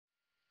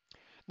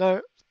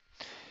Now,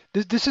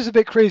 this is a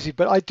bit crazy,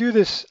 but I do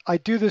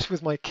this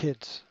with my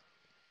kids,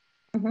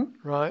 Mm-hmm.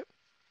 right?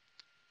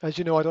 As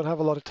you know, I don't have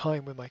a lot of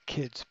time with my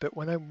kids, but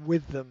when I'm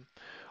with them,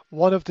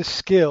 one of the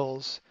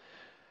skills,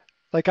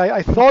 like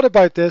I thought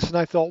about this and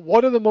I thought,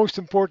 what are the most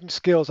important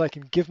skills I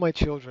can give my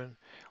children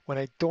when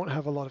I don't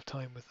have a lot of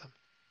time with them?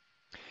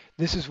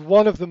 This is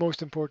one of the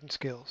most important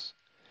skills.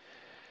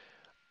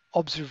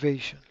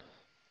 Observation.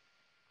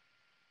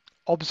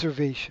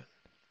 Observation.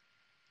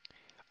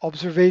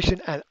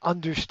 Observation and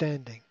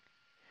understanding.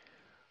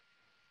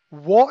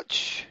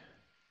 Watch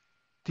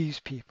these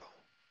people.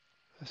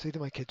 I say to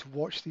my kids,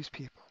 watch these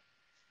people.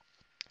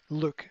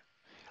 Look.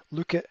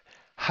 Look at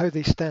how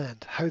they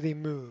stand, how they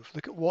move.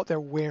 Look at what they're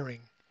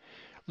wearing.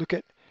 Look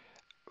at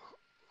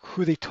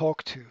who they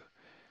talk to.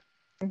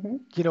 Mm-hmm.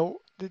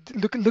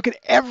 Look at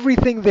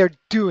everything they're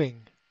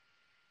doing.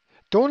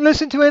 Don't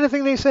listen to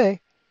anything they say.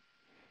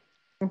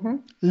 Mm-hmm.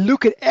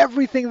 Look at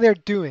everything they're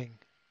doing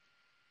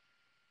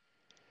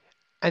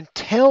and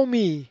tell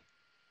me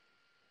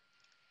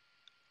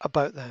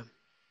about them.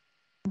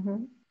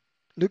 Mm-hmm.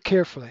 Look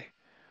carefully.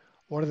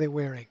 What are they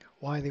wearing?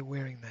 Why are they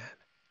wearing that?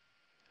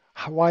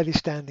 Why are they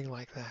standing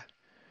like that?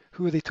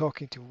 Who are they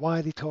talking to? Why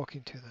are they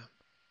talking to them?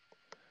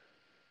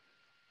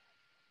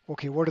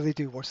 Okay, what do they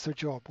do? What's their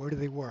job? Where do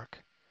they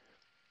work?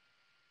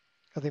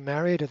 Are they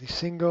married? Are they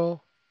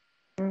single?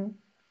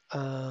 Mm-hmm.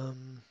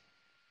 Um,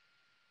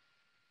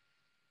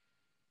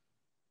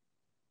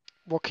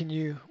 what can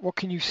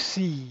you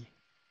see?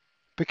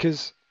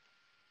 Because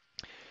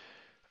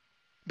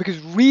because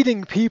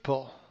reading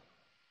people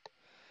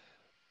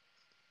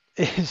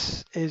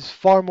is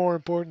far more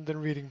important than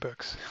reading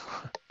books.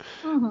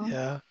 Mm-hmm.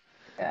 Yeah,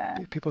 Yeah.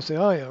 people say,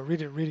 oh yeah,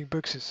 reading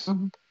books is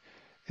Mm-hmm.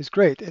 is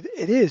great.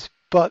 It is,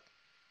 but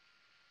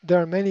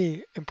there are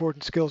many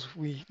important skills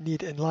we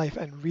need in life,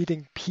 and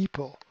reading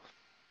people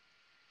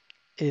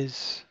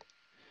is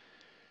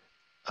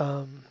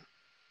um,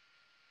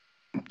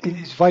 it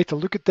is vital.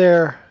 Look at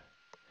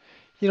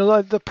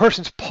like the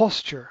person's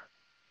posture.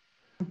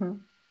 Mm-hmm.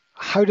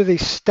 How do they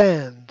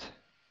stand?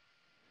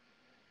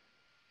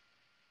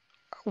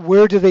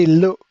 Where do they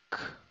look?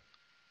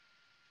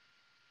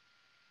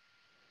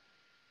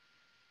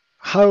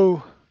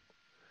 How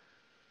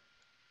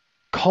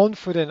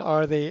confident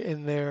are they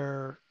in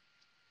their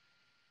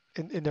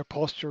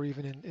posture,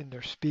 even in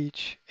their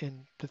speech,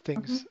 in the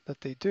things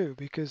that they do?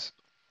 Because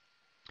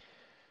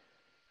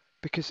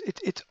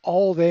it's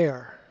all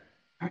there.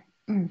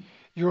 Mm-hmm.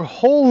 Your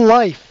whole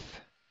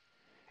life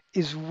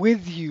is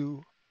with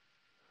you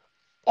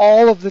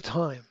all of the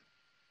time.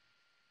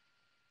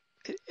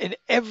 In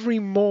every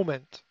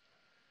moment,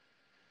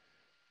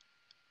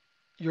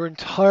 your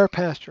entire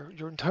past,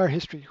 your entire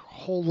history, your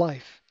whole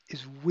life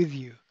is with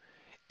you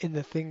in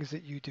the things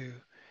that you do.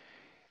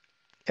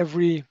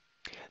 Every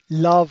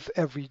love,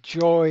 every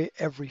joy,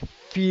 every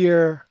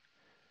fear.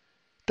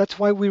 That's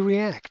why we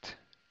react,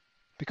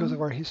 because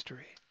of our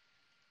history.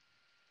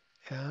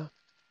 Yeah.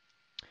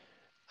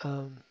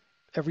 Um,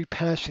 every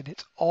passion,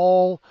 it's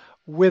all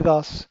with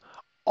us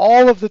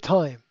all of the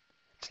time.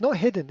 It's not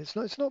hidden. It's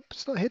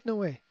not hidden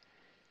away.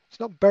 It's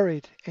not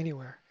buried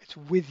anywhere. It's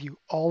with you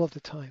all of the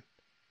time.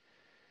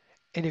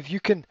 And if you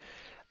can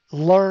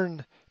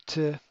learn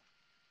to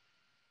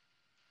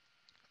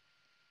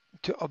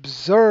to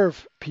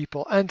observe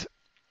people, and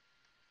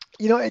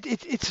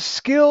it's a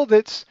skill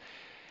that's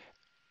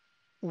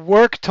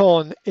worked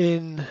on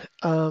in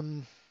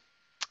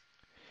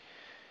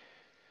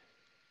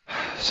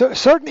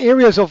certain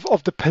areas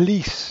of the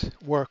police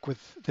work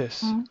with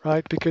this,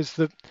 right? Because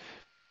the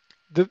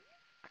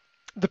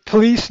the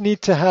police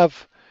need to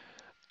have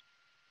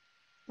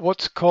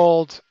what's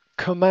called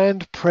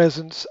command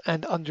presence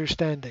and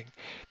understanding.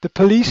 The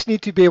police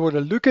need to be able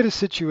to look at a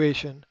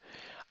situation,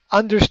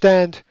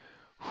 understand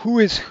who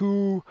is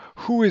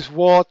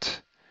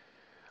what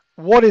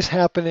is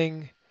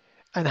happening,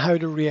 and how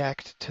to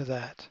react to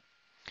that.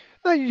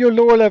 Now, your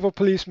lower level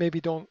police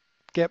maybe don't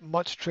get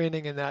much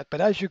training in that,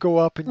 but as you go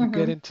up and you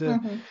get Mm-hmm. into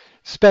Mm-hmm.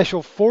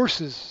 special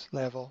forces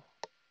level,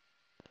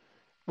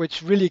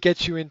 which really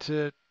gets you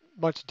into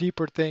much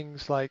deeper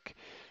things like,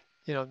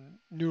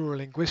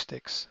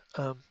 neurolinguistics,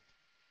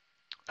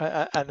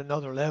 at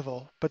another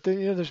level. But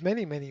there's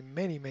many, many,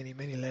 many, many,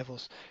 many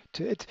levels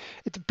to it.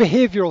 It's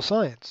behavioral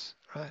science,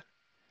 right?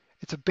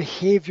 It's a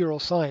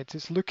behavioral science.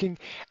 It's looking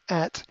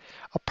at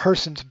a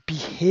person's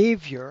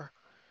behavior,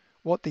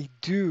 what they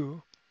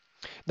do.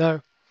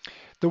 Now,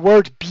 the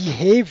word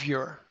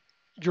behavior,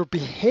 your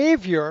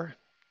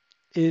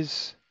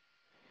is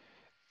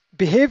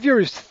behavior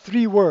is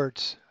three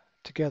words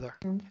together.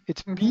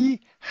 It's Mm-hmm.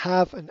 be,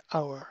 have, and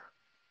our.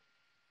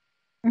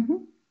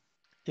 Mm-hmm.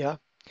 Yeah.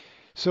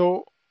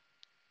 So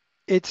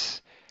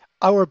it's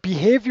our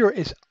behavior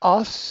is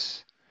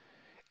us.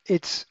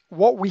 It's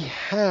what we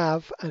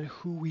have and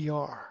who we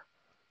are.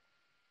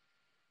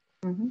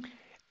 Mm-hmm.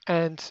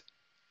 And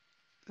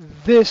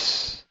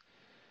this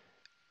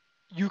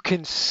you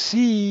can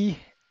see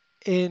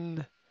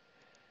in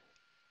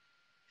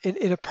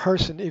in a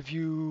person if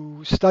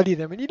you study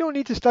them. And you don't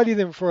need to study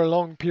them for a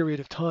long period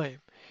of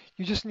time.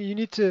 You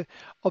need to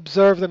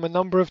observe them a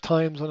number of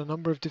times on a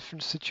number of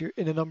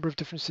in a number of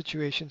different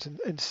situations,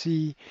 and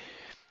see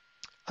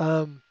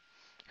um,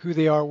 who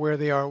they are, where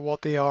they are,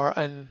 what they are,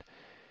 and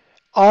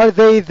are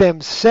they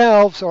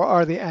themselves or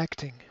are they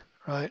acting,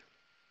 right?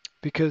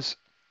 Because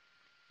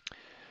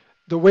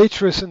the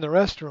waitress in the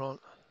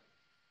restaurant,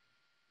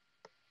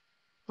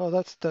 oh,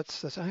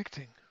 that's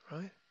acting,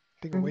 right?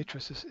 Being a Mm.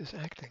 waitress is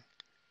acting.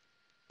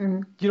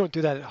 Mm. You don't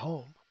do that at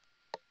home,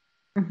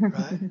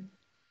 right? Mhm.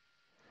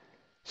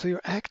 So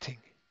you're acting.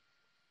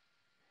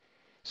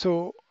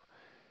 So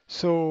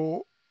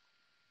so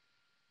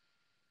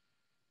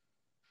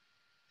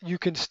you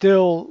can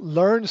still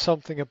learn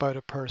something about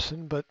a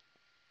person, but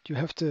you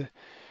have to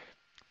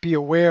be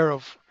aware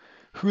of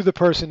who the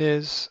person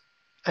is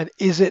and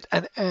is it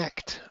an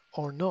act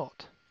or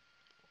not.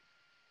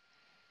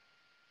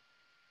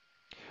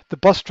 The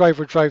bus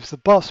driver drives the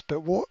bus,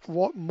 but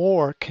what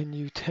more can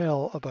you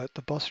tell about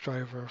the bus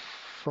driver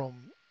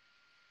from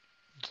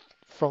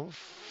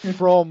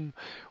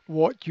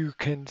what you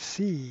can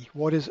see,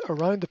 what is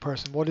around the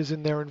person, what is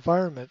in their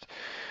environment?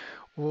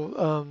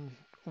 Well,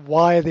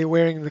 why are they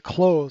wearing the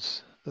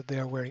clothes that they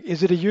are wearing?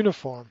 Is it a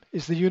uniform?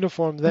 Is the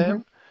uniform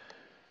Mhm. them?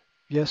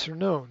 Yes or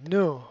no?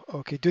 No.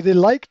 Okay. Do they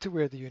like to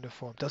wear the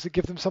uniform? Does it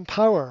give them some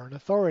power and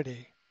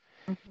authority?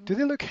 Do Mhm.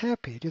 they look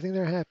happy? Do you think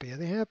they're happy? Are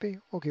they happy?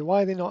 Okay.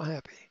 Why are they not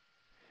happy?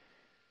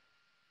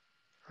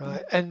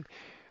 Right. And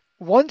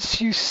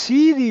once you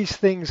see these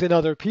things in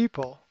other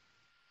people,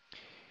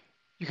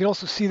 you can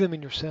also see them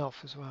in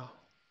yourself as well.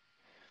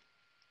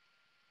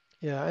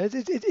 Yeah,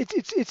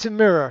 it's a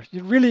mirror.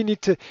 You really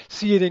need to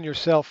see it in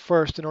yourself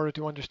first in order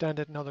to understand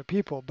it in other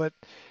people. But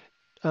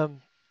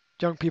um,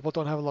 young people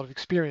don't have a lot of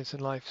experience in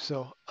life,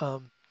 so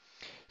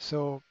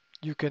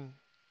you can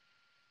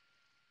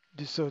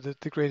so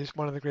the greatest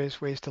one of the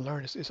greatest ways to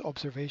learn is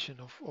observation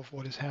of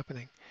what is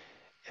happening.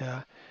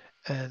 Yeah,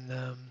 and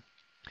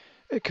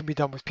it can be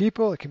done with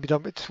people. It can be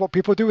done. It's what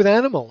people do with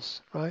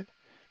animals, right?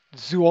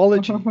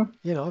 Zoology.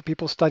 Mhm.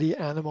 People study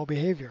animal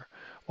behavior.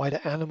 Why do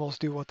animals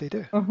do what they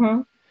do?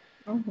 Mhm.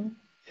 Mhm.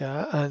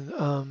 Yeah,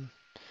 and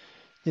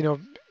you know,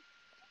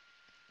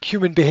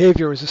 human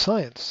behavior is a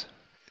science.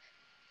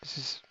 This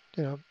is,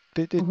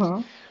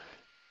 Mhm.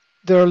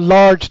 there are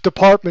large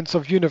departments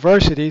of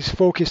universities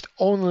focused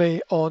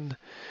only on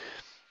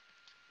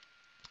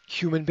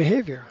human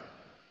behavior.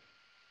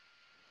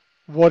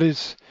 What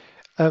is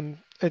a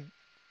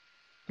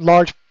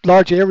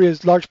large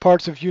areas, large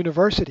parts of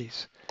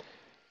universities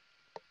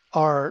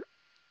are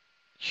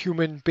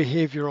human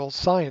behavioral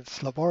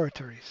science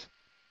laboratories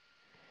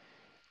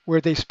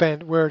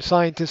where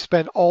scientists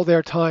spend all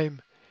their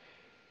time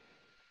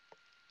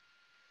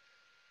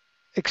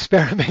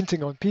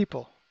experimenting on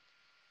people.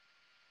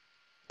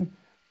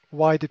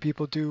 Why do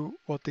people do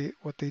what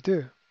they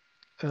do?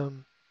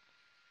 Um,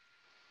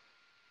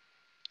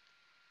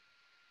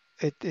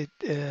 it it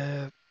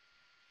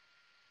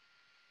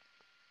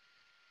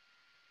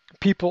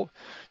people.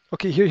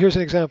 Okay, here's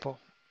an example.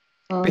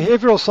 Mhm.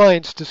 Behavioral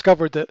science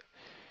discovered that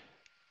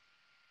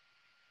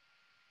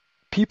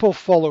people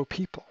follow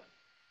people.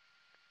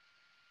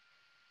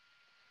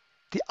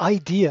 The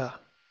idea,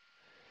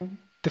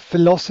 the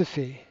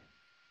philosophy,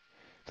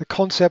 the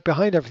concept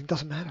behind everything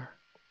doesn't matter.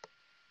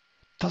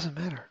 Doesn't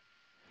matter.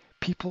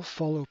 People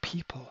follow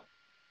people.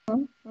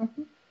 Mhm.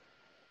 Mhm.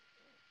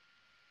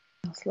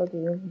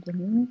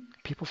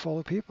 People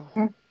follow people.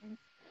 Mhm.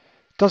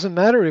 Doesn't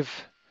matter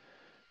if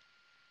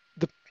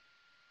the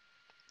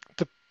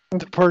the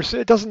the person.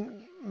 It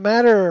doesn't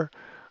matter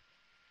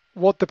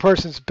what the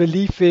person's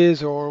belief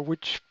is or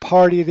which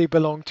party they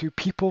belong to.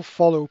 People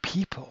follow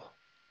people.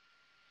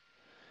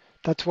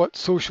 That's what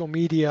social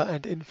media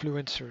and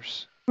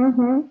influencers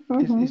Mhm.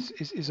 Mhm.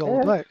 is all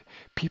Yes, about.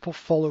 People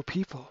follow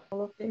people.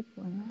 all of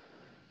people. Yeah.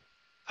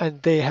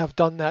 And they have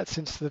done that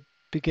since the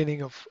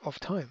beginning of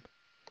time.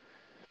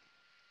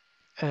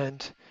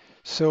 And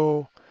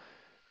so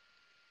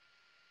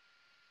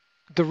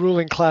the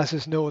ruling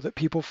classes know that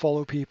people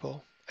follow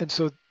people. And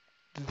so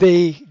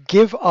they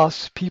give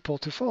us people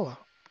to follow.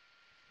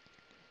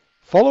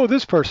 Follow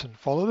this person,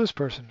 follow this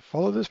person,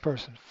 follow this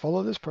person,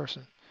 follow this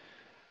person.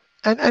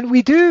 And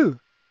we do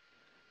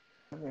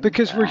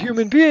because we're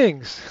human Yes.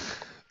 beings.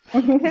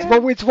 Yeah.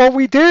 It's what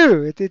we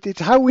do.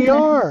 It's how we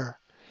are.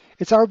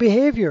 It's our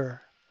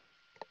behavior.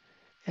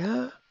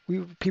 Yeah,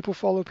 we people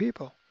follow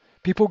people.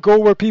 People go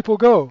where people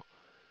go.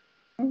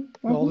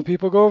 All the Mhm.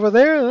 people go over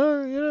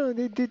there.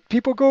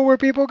 People go where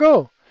people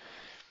go.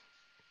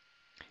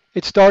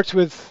 It starts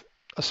with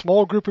a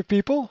small group of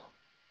people,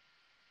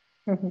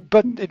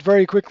 but Mhm. it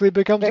very quickly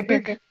becomes a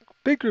Bigger.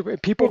 big group.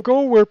 And people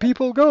go where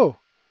people go.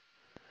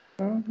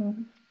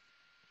 Mhm.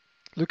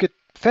 Look at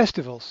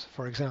festivals,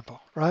 for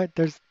example, right?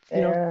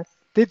 Yes.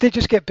 They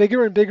just get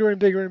bigger and bigger and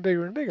bigger and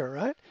bigger and bigger,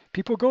 right?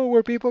 People go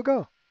where people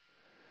go.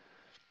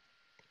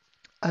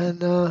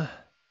 And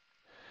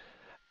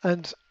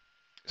and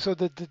so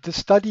the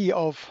study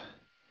of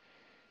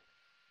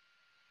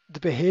the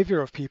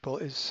behavior of people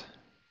is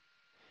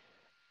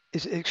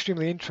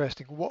extremely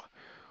interesting.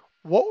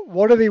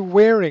 What are they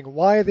wearing?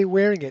 Why are they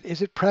wearing it?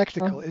 Is it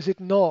practical? Is it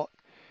not?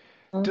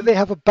 Do they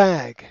have a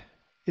bag?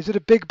 Is it a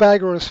big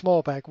bag or a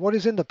small bag? What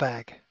is in the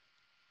bag?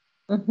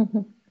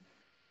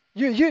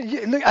 You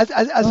look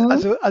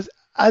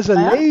as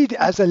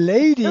a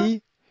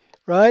lady,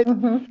 right?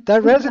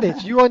 That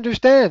resonates. You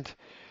understand.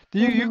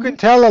 You can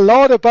tell a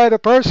lot about a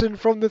person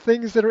from the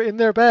things that are in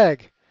their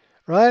bag,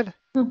 right?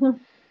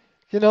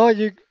 You know,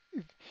 you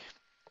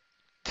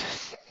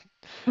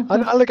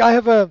I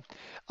have a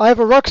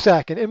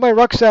rucksack, and in my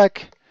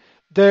rucksack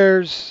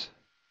there's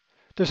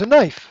there's a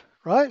knife,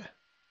 right?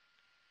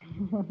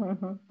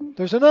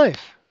 There's a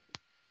knife.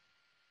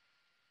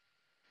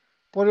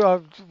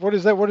 What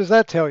does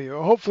that tell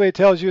you? Hopefully it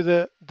tells you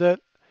that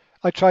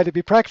I try to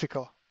be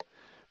practical.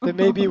 That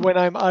maybe when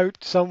I'm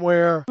out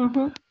somewhere,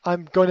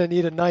 I'm gonna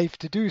need a knife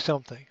to do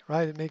something,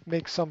 right? It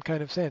makes some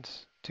kind of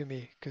sense to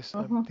me because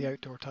I'm the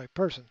outdoor type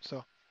person.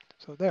 So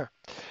there.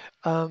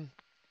 Um,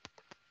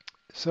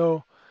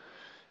 so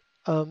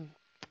um,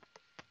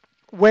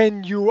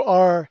 when you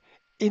are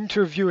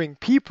interviewing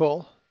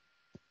people,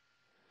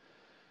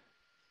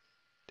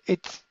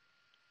 it's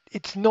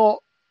it's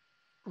not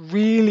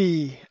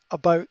really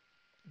about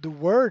the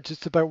words.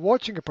 It's about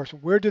watching a person.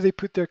 Where do they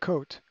put their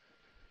coat?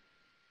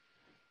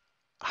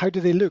 How do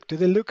they look? Do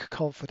they look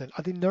confident?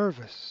 Are they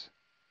nervous?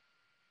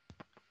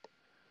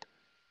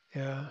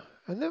 Yeah.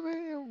 And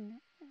then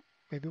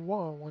maybe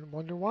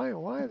wonder why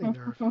are they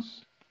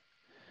nervous?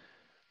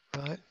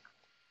 Right.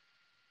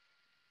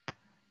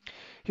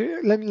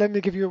 Here, let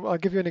me give you I'll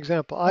give you an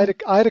example. I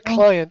had a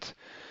client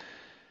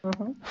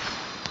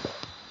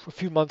a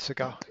few months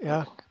ago,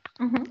 yeah,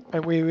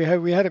 and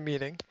we had a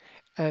meeting,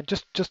 and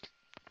just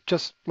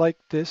like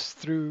this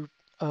through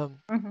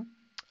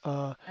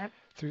uh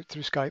through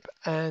Skype,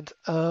 and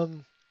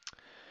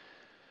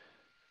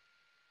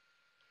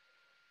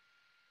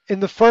in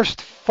the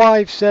first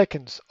 5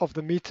 seconds of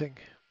the meeting,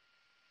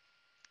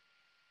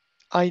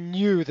 I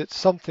knew that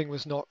something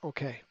was not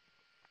okay.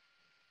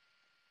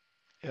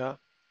 Yeah.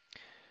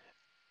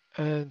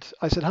 And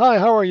I said, "Hi,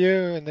 how are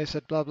you?" And they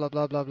said, "Blah blah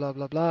blah blah blah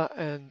blah blah."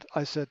 And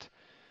I said,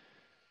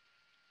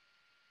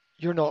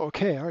 "You're not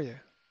okay, are you?"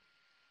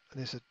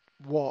 And they said,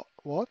 "What?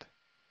 What?"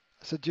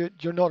 I said,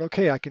 "You're not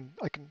okay. I can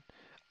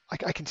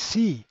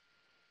see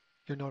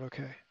you're not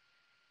okay."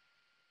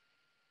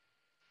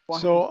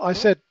 So I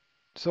said,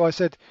 so I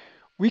said,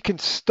 "We can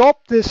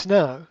stop this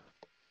now,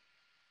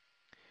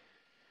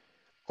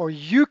 or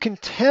you can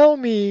tell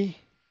me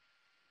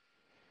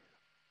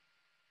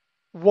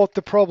what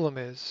the problem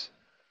is,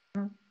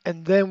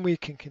 and then we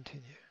can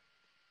continue."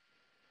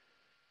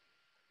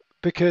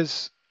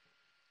 Because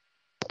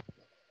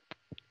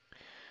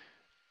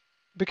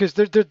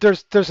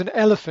there's an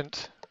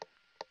elephant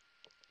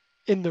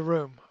in the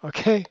room,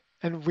 okay?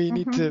 And we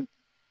need to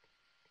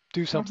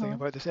do something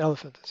about this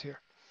elephant that's here.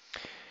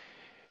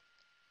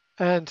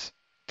 And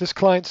this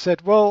client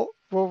said, well,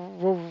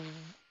 the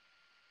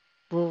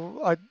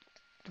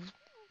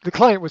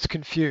client was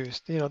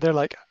confused. You know, they're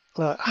like,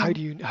 how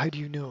do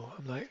you know?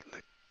 I'm like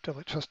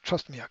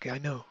trust me, okay, I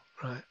know,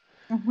 right?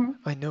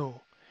 I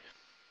know.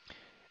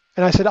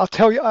 And I said,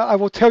 I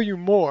will tell you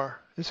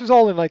more. This was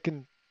all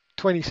in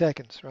 20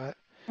 seconds, right?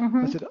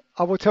 I said,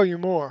 I will tell you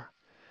more.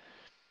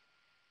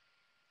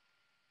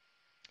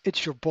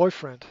 It's your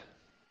boyfriend.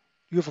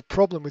 You have a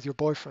problem with your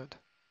boyfriend.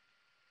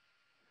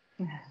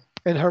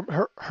 And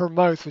her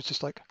mouth was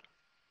just like,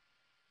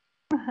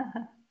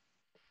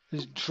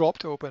 just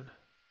dropped open.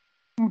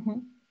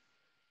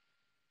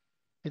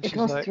 And It she's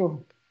was like,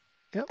 true.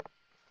 yep.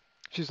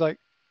 She's like,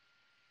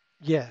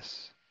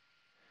 yes.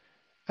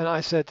 And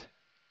I said,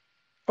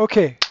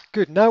 okay,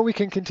 good. Now we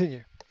can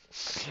continue,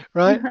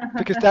 right?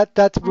 Because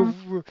that's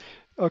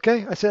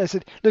okay. I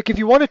said, look, if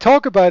you want to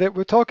talk about it,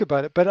 we'll talk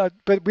about it. But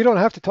we don't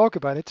have to talk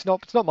about it.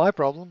 It's not my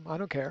problem. I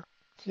don't care.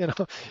 You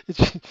know,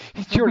 it's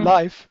it's your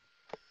life,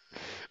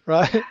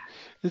 right?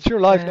 It's your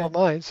life, not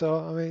mine. So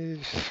I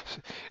mean,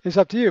 it's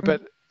up to you.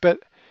 But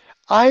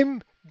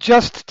I'm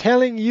just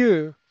telling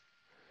you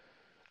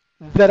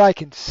that I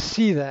can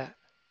see that,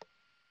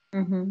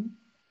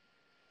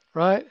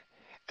 right?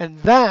 And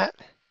that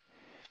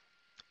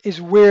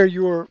is where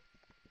you're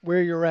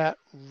at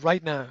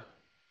right now.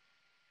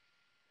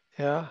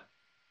 Yeah.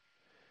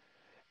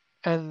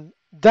 And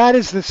that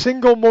is the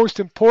single most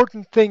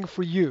important thing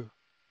for you.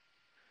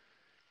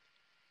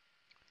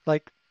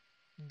 Like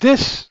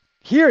this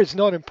here is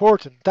not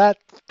important. That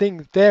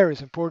thing there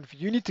is important for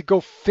you. You need to go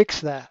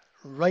fix that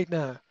right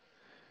now.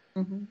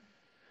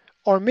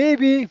 Or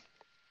maybe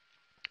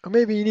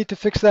you need to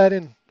fix that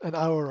in an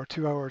hour or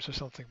 2 hours or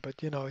something.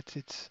 But you know,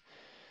 it's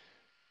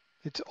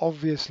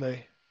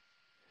obviously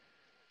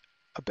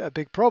a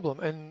big problem.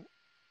 And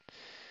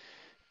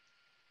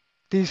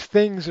these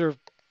things are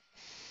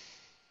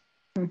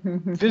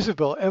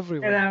visible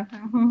everywhere.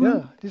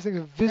 Yeah, these things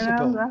are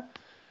visible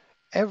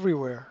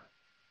everywhere.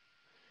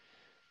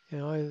 You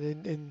know,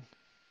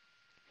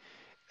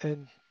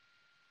 and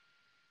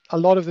a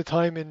lot of the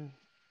time in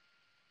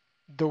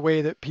the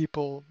way that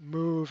people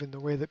move and the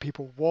way that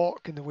people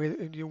walk and the way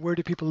that, where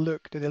do people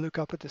look? Do they look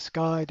up at the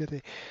sky? Do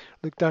they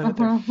look down at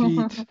their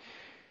feet?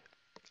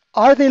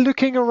 Are they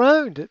looking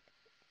around?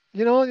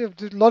 A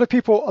lot of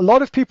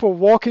people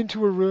walk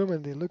into a room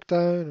and they look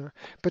down,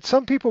 but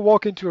some people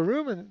walk into a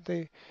room and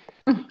they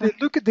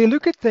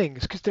look at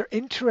things because they're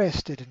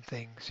interested in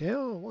things.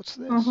 What's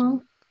this?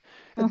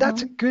 And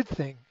that's a good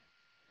thing.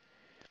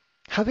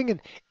 Having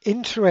an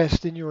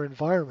interest in your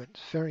environment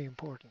is very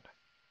important.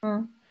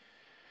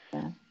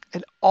 Yeah.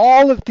 And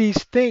all of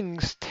these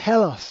things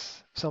tell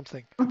us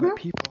something about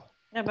people.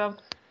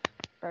 About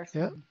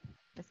person.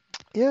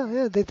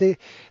 Yeah. They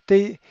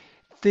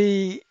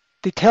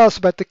tell us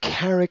about the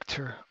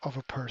character of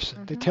a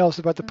person. They tell us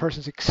about the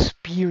person's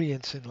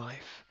experience in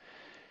life.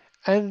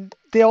 And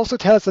they also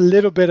tell us a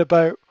little bit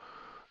about,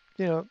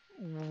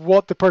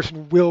 what the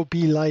person will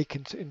be like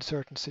in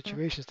certain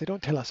situations. They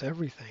don't tell us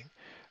everything,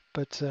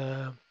 but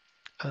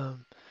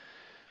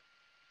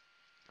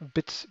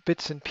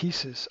bits and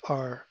pieces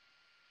are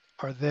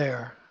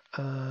there.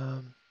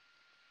 I'll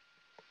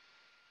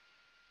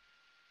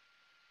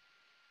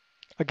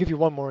give you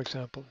one more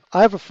example.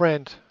 I have a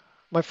friend.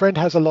 My friend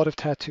has a lot of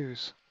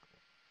tattoos.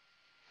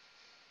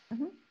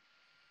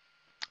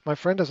 My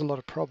friend has a lot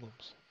of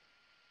problems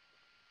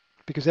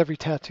because every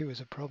tattoo is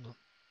a problem.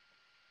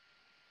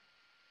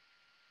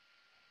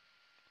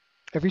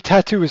 Every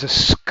tattoo is a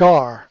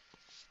scar.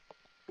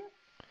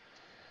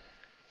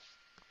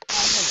 I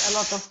have a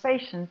lot of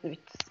patience with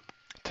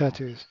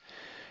tattoos.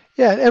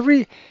 Yeah,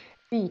 every.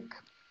 Speak.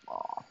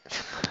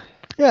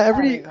 Yeah,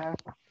 every.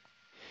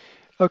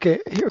 Okay,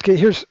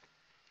 here's,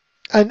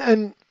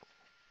 and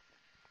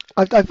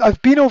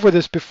I've been over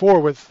this before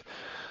with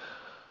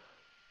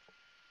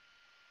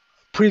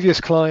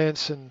previous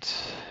clients and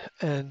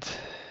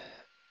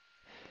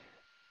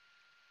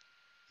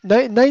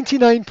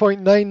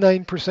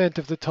 99.99%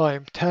 of the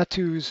time,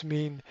 tattoos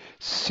mean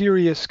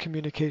serious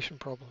communication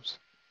problems.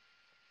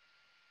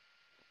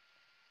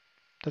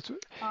 That's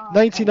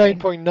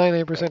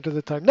 99.99% of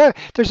the time. Now,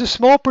 there's a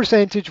small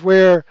percentage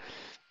where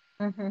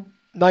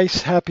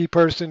nice, happy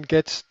person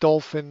gets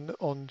dolphin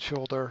on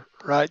shoulder,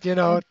 right? You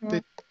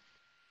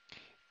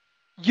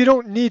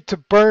don't need to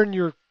burn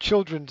your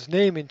children's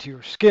name into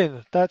your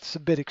skin. That's a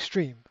bit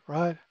extreme,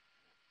 right?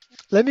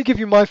 Let me give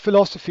you my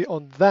philosophy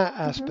on that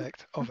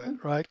aspect of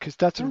it, right? Because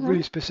that's a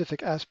really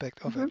specific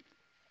aspect of it.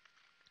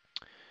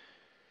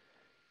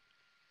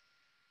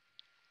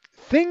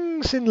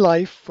 Things in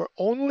life are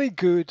only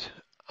good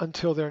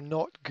until they're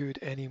not good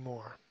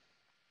anymore.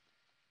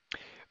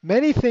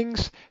 Many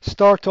things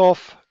start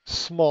off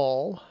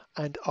small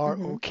and are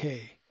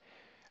okay,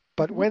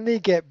 but when they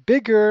get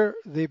bigger,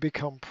 they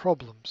become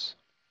problems.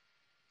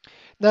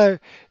 Now,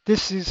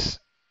 this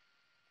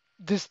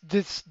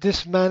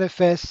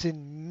manifests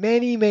in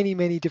many, many,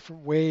 many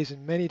different ways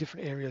in many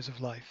different areas of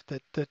life.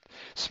 That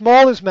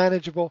small is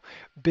manageable,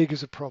 big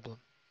is a problem.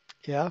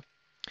 Yeah,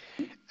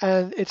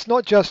 and it's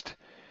not just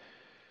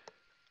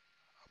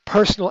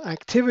personal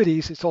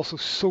activities; it's also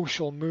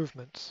social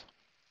movements.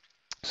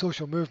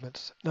 Social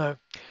movements. Now,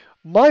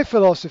 my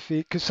philosophy,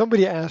 because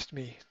somebody asked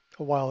me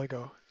a while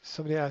ago,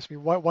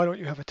 why don't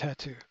you have a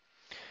tattoo?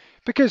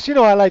 Because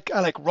I like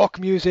rock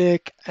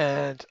music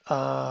and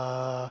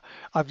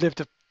I've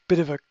lived a bit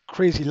of a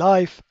crazy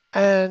life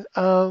and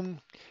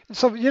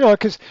so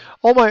because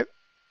all my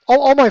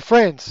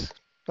friends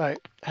right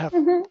have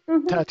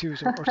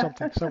tattoos or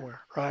something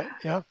somewhere, right?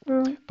 Yeah,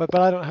 but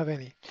I don't have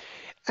any,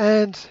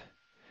 and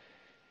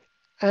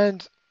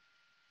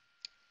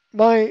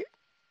my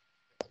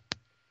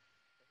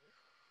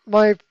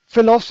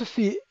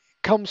philosophy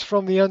comes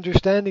from the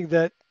understanding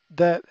that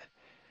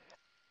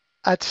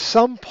at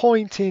some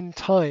point in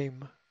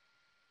time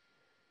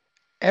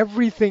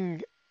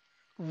everything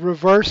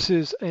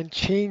reverses and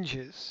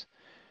changes,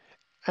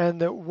 and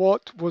that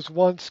what was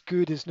once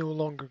good is no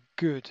longer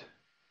good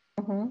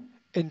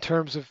in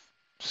terms of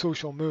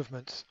social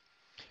movements,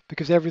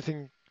 because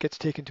everything gets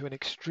taken to an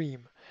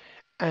extreme.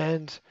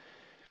 And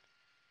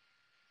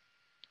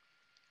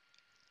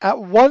at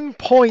one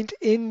point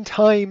in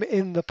time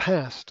in the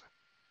past,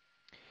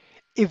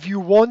 if you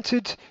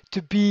wanted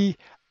to be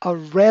a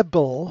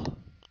rebel,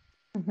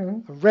 a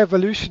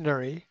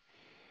revolutionary,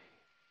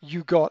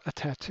 you got a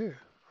tattoo,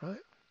 right?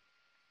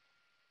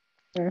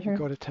 You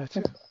got a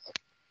tattoo.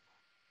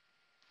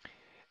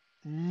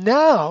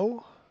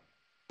 Now,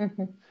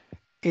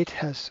 it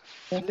has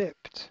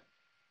flipped.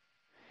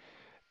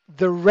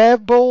 The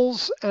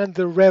rebels and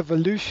the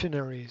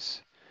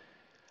revolutionaries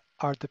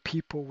are the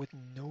people with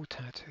no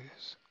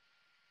tattoos.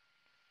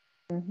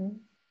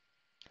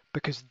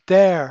 Because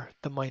they're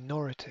the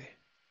minority.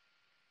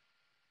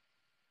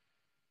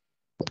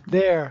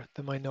 They're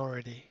the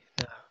minority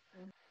now.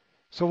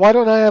 So why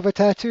don't I have a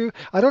tattoo?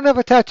 I don't have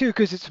a tattoo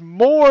because it's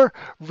more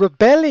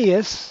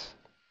rebellious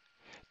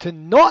to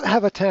not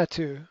have a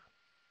tattoo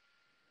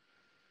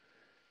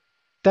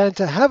than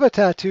to have a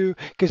tattoo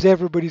because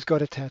everybody's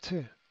got a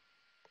tattoo.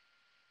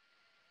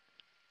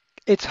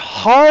 It's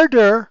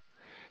harder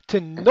to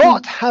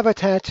not have a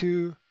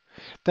tattoo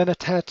than a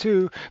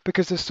tattoo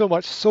because there's so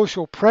much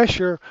social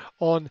pressure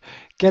on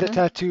get a Mhm.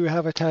 tattoo,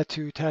 have a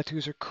tattoo,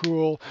 tattoos are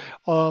cool.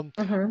 Um,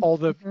 Mhm. all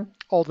the Mhm.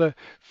 all the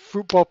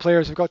football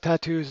players have got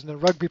tattoos, and the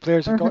rugby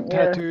players have got Mhm.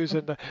 Yes. tattoos,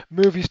 and the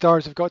movie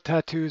stars have got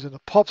tattoos, and the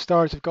pop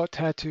stars have got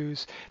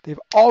tattoos. They've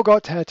all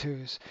got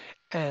tattoos,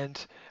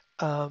 and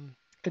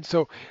and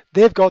so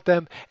they've got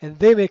them, and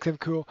they make them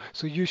cool.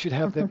 So you should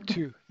have them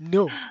too.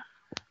 No,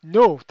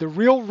 no. The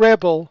real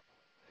rebel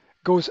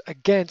goes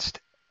against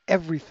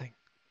everything.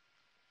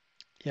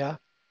 Yeah,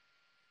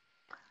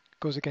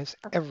 goes against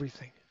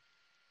everything.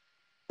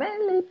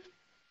 Mainly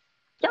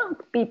young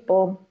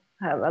people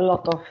have a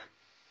lot of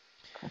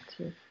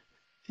tattoos.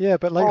 Yeah,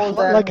 but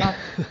Older, not.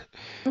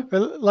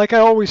 like I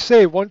always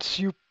say, once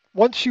you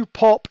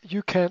pop,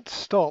 you can't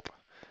stop.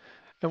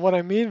 And what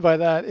I mean by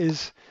that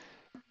is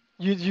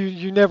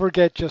you never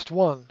get just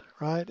one,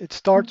 right? It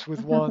starts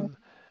with one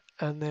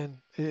and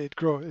then it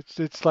grows.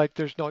 It's like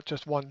there's not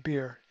just one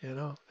beer, you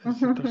know.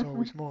 There's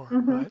always more,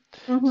 right?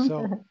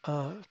 So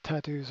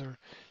tattoos are,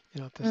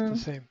 the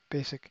same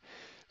basic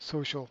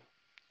social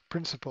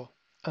principle.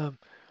 Um,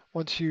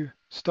 Once you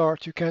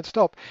start, you can't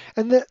stop.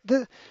 And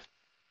the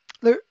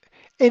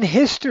in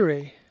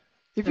history,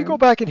 if you go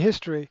back in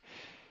history,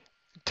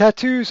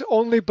 tattoos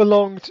only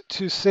belonged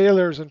to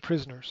sailors and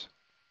prisoners.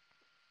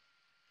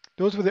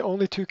 Those were the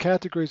only two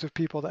categories of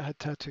people that had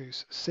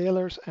tattoos,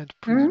 sailors and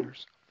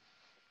prisoners.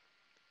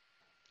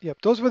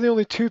 Yep, those were the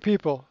only two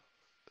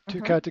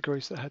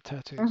categories that had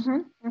tattoos.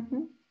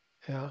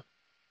 Yeah.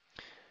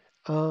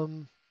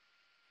 Um,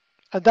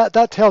 and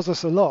that tells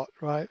us a lot,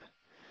 right?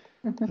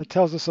 That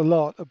tells us a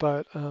lot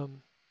about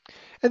and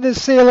the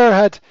sailor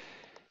had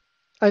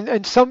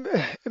and some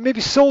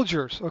maybe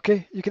soldiers,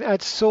 okay? You can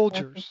add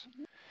soldiers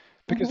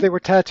because they were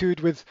tattooed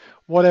with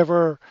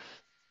whatever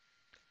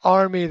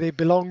army they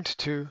belonged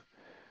to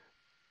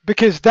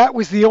because that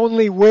was the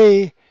only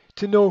way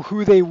to know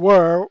who they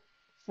were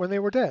when they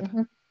were dead,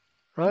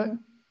 right?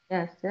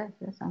 Yes, yes,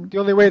 yes. I The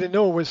only way understand. to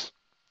know was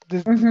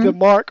the Mhm.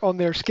 mark on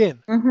their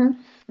skin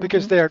Mhm.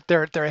 because Mhm. their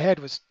head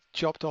was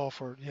chopped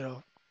off or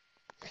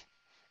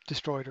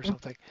destroyed or Mm.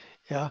 something.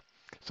 Yeah.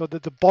 So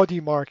the body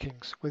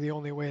markings were the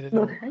only way to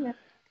Good. know. Yeah,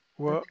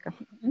 Well, that's good.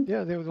 Mhm.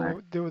 yeah, Right.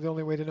 they were the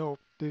only way to know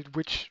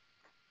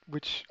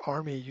which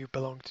army you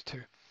belonged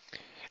to.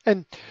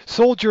 And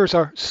soldiers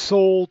are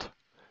sold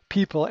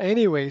people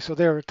anyway, so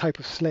they're a type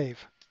of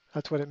slave.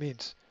 That's what it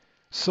means.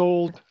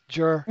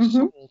 Soldier,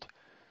 Mhm. sold,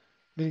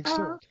 meaning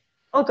Ah, sold.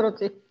 otro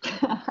tip.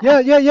 Yeah,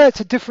 yeah, yeah. It's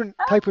a different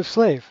type of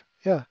slave.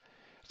 Yeah,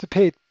 it's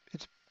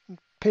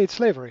paid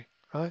slavery,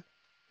 right?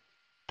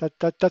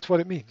 That's what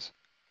it means.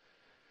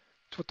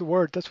 That's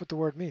what the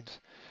word means.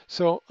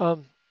 So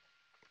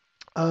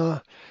uh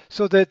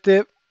so that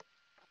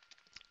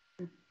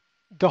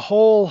the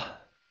whole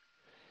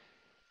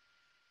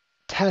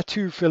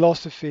tattoo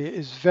philosophy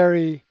is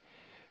very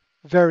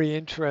very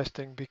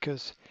interesting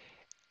because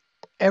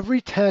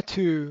every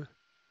tattoo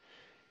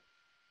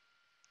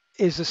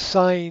is a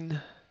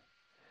sign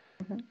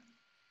Mhm.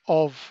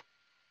 of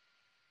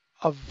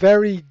a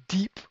very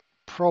deep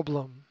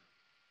problem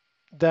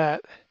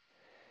that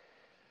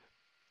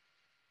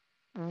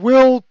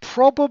will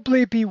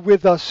probably be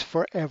with us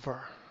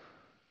forever.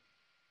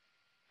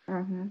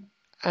 Mhm.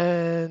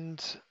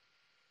 And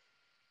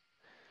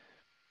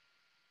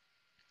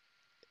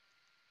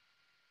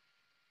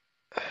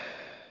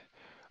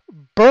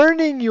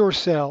burning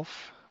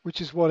yourself,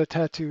 which is what a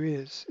tattoo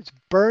is, it's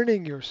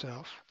burning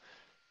yourself.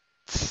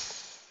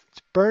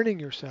 It's burning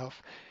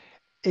yourself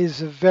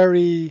is a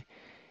very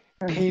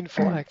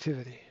painful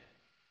activity.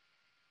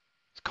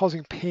 It's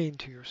causing pain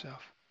to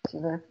yourself. So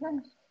that's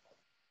nice.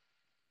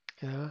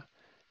 Yeah.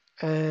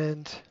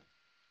 And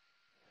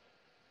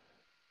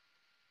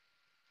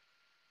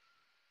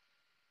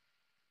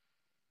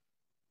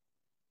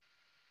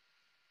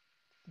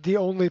the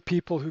only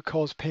people who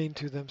cause pain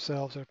to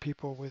themselves are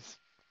people with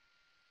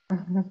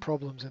Mhm.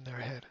 problems in their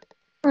head.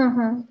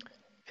 Mhm.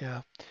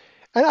 Yeah.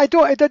 And I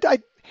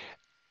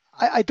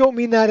don't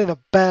mean that in a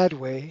bad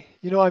way.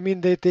 I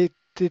mean they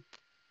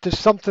there's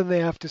something they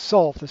have to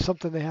solve. There's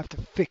something they have to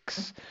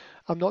fix.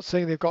 I'm not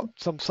saying they've got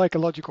some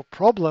psychological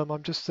problem.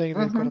 I'm just saying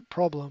they've got a Mhm.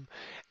 problem,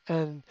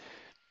 and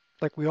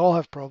like we all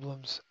have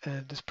problems,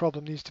 and this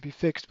problem needs to be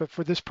fixed. But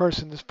for this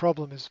person, this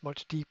problem is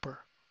much deeper.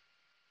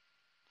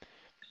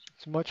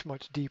 It's much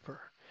much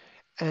deeper,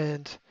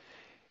 and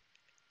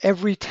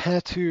every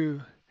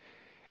tattoo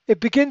it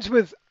begins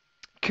with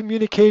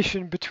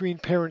communication between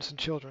parents and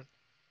children.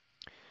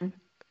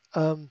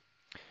 Um,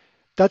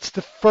 that's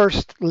the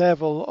first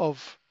level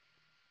of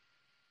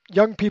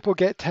young people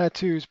get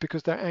tattoos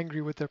because they're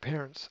angry with their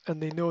parents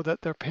and they know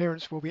that their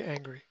parents will be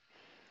angry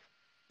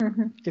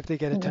Mhm. if they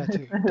get a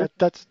tattoo.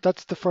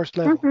 That's the first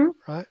level, Mhm.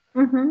 right?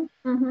 Mhm.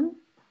 Mhm.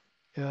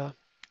 Yeah.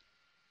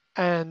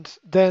 And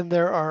then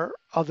there are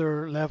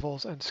other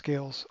levels and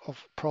scales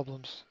of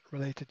problems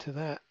related to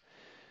that.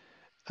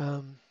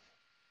 Um,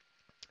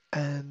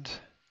 and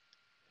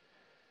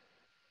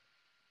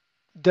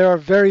there are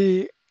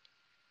very,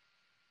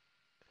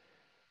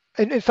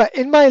 in fact,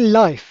 in my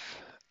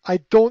life, I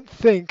don't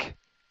think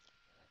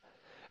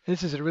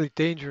This is a really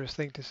dangerous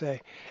thing to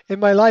say. In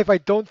my life, I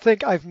don't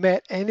think I've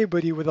met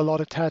anybody with a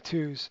lot of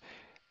tattoos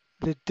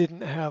that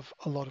didn't have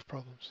a lot of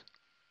problems.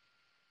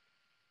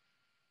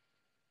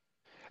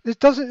 This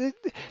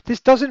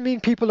doesn't mean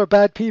people are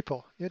bad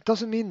people. It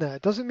doesn't mean that.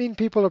 It doesn't mean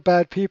people are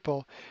bad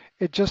people.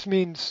 It just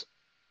means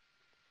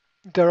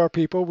there are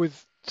people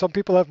with some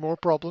people have more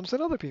problems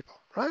than other people,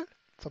 right?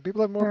 Some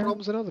people have more Mm,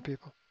 problems than other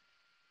people.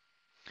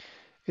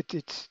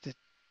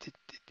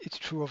 It's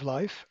true of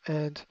life,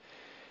 and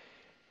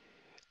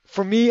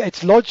for me,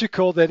 it's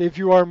logical that if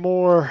you are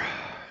more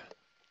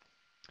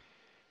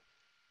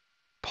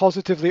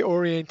positively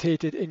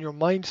orientated in your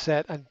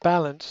mindset and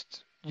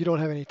balanced, you don't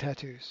have any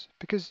tattoos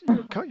because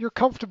mhm, you're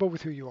comfortable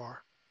with who you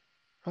are,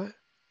 right?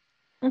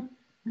 mhm,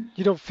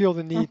 You don't feel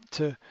the need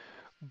to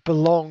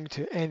belong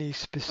to any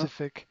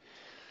specific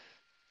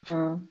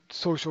mhm,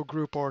 social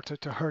group or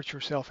to hurt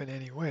yourself in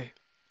any way.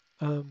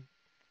 Um,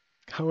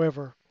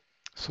 however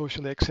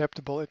socially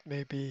acceptable it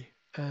may be.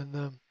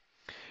 And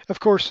of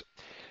course,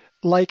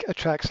 like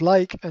attracts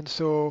like, and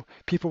so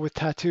people with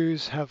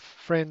tattoos have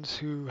friends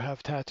who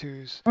have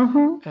tattoos,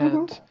 mhm,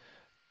 mhm. and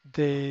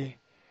they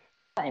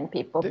Same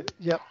people.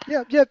 yeah.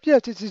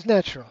 It's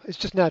natural. It's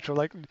just natural.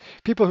 Like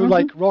people who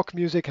like Mhm. rock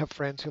music have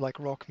friends who like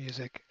rock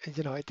music. And,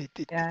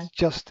 Yeah. it's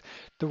just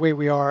the way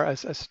we are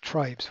as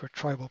tribes. We're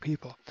tribal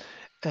people,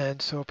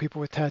 and so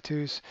people with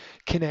tattoos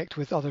connect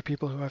with other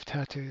people who have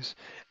tattoos,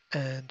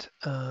 and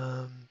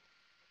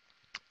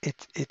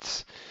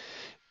it's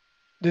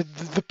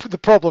the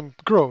problem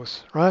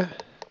grows, right?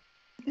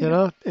 You Yeah.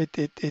 know,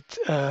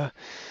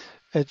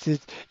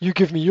 you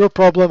give me your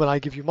problem and I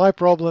give you my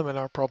problem, and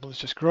our problems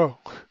just grow.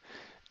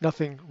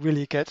 Nothing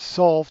really gets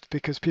solved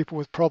because people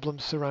with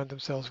problems surround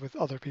themselves with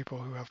other people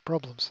who have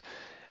problems.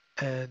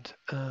 And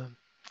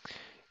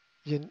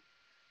you,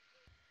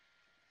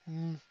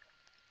 mm,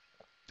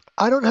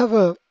 I don't have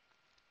a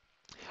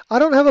I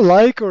don't have a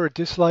like or a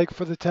dislike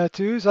for the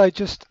tattoos.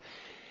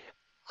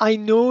 I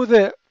know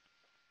that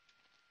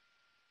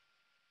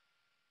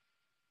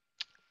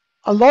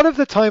a lot of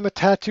the time a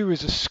tattoo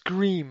is a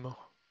scream.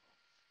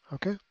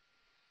 Okay,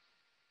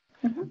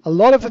 Mhm, a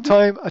lot of the mhm.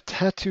 time a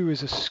tattoo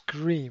is a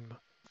scream.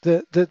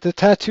 The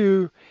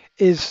tattoo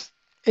is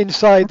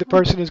inside the Mhm.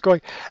 person is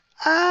going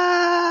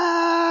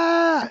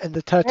ah, and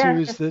the tattoo Yeah.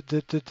 is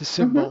the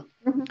symbol Mhm,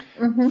 mhm,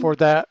 mhm, for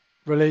that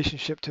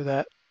relationship to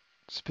that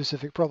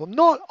specific problem.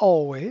 Not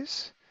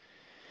always.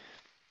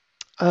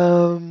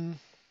 Um,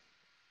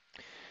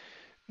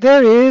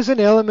 there is an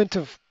element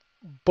of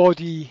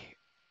body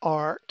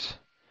art,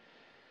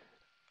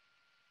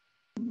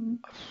 mhm,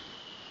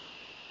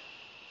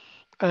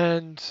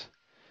 and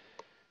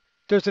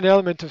there's an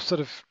element of sort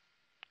of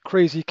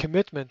crazy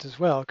commitment as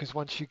well, because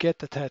once you get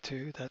the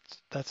tattoo,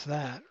 that's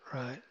that,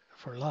 right,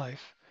 for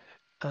life.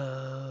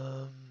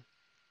 Um,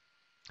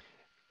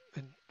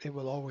 and it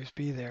will always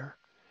be there.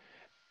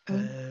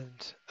 mhm,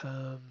 And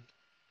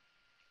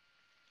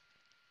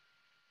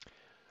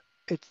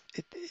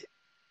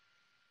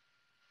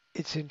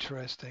it's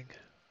interesting.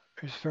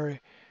 It's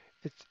very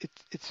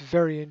it's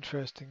very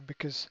interesting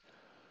because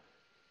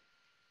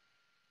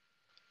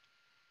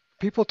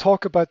people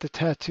talk about the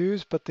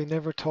tattoos, but they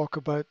never talk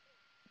about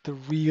the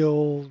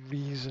real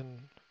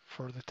reason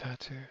for the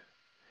tattoo,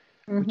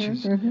 which mhm,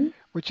 is mhm,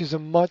 which is a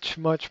much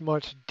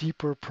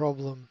deeper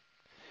problem.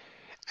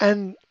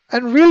 And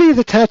really,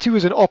 the tattoo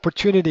is an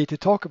opportunity to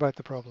talk about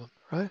the problem,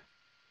 right?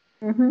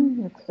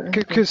 mhm.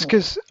 Absolutely.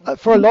 Because Yeah.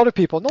 for a Mhm, lot of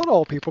people, not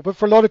all people, but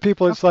for a lot of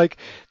people, it's like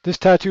this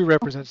tattoo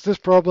represents this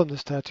problem,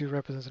 this tattoo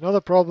represents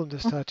another problem,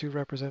 this tattoo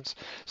represents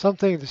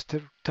something,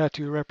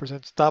 tattoo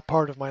represents that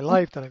part of my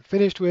life that I'm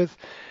finished with,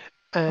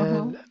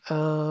 and mhm,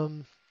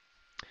 um,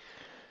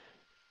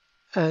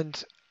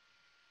 and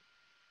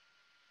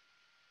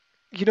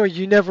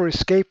you never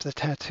escape the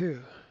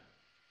tattoo.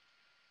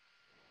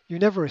 You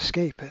never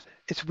escape it.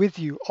 It's with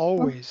you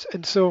always.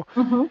 And so,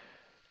 mhm,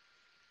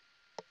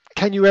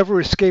 can you ever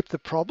escape the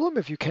problem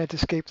if you can't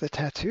escape the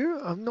tattoo?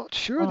 I'm not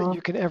sure that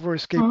you mhm, can ever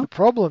escape mhm, the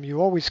problem. You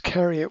always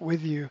carry it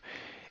with you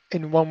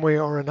in one way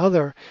or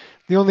another.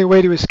 The only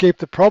way to escape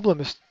the problem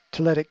is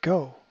to let it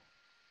go,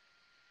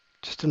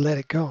 just to let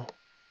it go,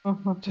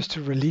 mhm, just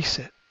to release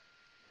it,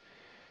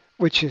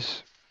 which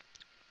is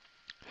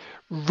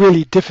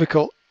really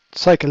difficult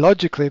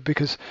psychologically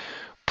because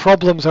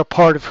problems are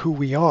part of who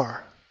we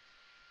are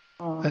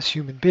mhm, as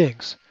human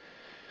beings.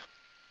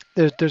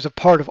 There's a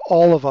part of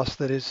all of us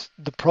that is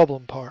the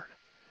problem part.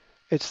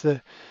 It's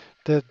the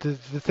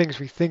things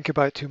we think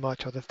about too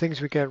much, or the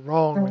things we get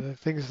wrong, or mhm, the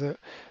things that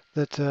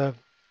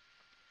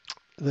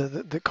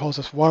that cause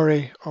us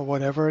worry, or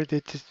whatever.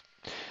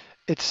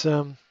 It's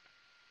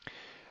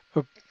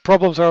uh,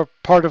 problems are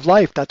part of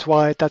life. That's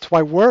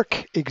why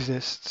work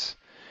exists.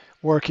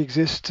 Work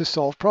exists to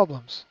solve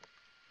problems.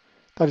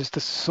 That is the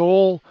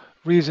sole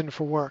reason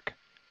for work.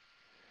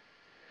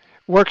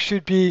 Work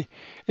should be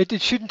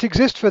it shouldn't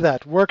exist for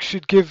that. Work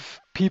should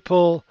give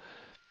people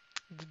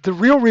the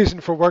real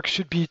reason for work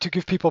should be to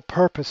give people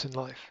purpose in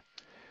life.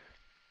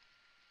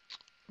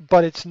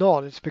 But it's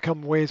not. It's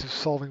become ways of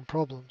solving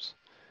problems.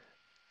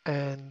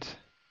 And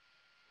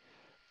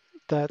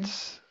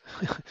that's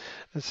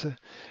that's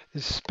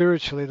is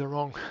spiritually the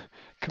wrong,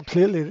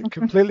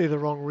 completely the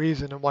wrong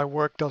reason, and why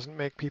work doesn't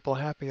make people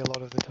happy a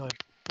lot of the time,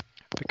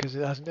 because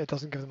it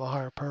doesn't give them a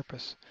higher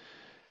purpose.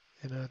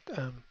 You know,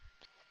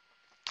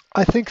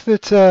 I think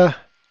that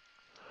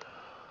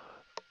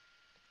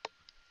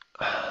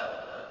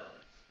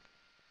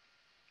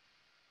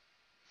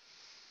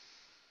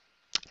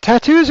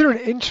tattoos are an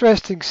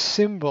interesting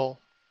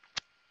symbol.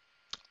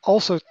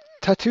 Also,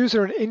 tattoos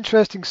are an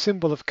interesting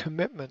symbol of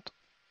commitment,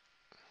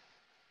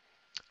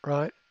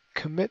 right?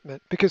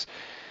 Commitment, because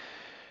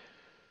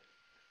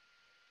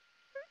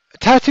a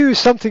tattoo is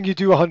something you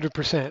do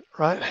 100%,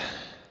 right?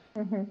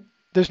 Mm-hmm.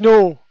 There's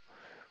no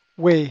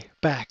way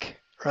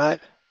back,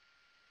 right?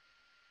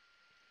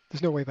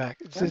 There's no way back.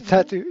 It's a Mm-hmm.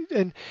 tattoo,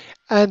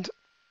 and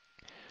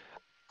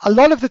a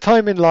lot of the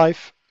time in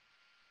life,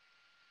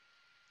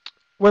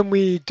 when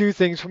we do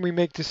things, when we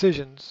make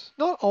decisions,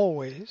 not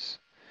always,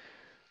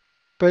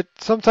 but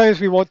sometimes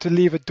we want to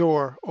leave a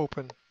door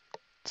open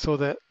so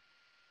that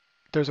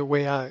there's a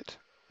way out.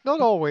 Not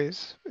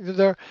always.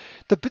 The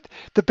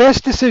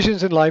best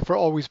decisions in life are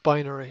always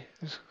binary.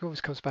 This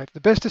always comes back. The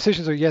best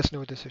decisions are yes,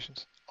 no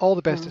decisions. All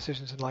the best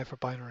decisions in life are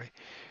binary.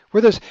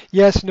 Where there's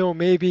yes, no,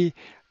 maybe,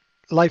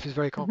 life is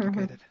very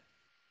Mm-hmm. complicated.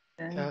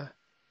 Yeah. Yeah,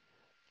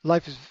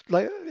 life is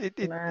like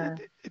Nah.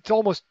 it's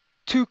almost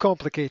too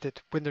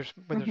complicated when there's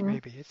Mm-hmm.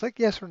 maybe. It's like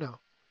yes or no.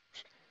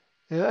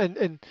 Yeah,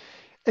 and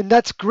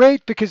that's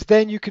great because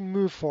then you can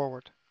move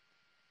forward.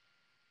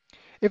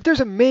 If there's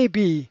a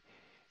maybe,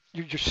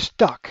 you're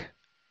stuck.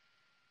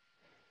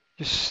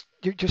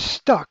 You're just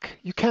stuck.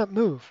 You can't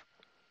move.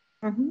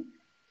 Mm-hmm.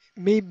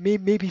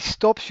 Maybe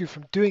stops you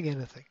from doing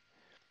anything.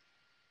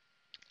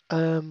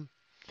 Um,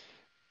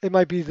 it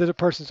might be that a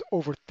person's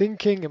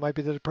overthinking. It might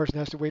be that a person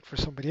has to wait for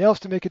somebody else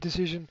to make a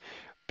decision,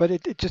 but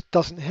it just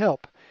doesn't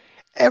help.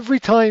 Every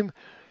time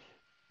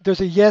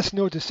there's a yes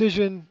no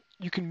decision,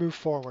 you can move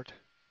forward.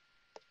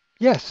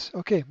 Yes,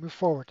 okay, move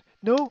forward.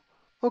 No,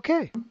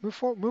 okay, move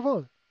forward, move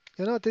on.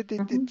 You know,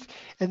 Mm-hmm.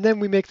 and then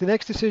we make the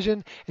next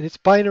decision, and it's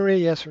binary,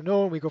 yes or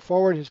no, and we go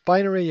forward. And it's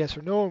binary, yes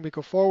or no, and we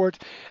go forward.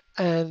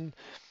 And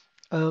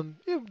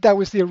that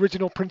was the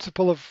original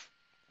principle of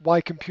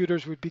why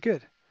computers would be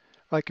good.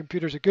 Why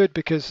computers are good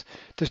because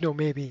there's no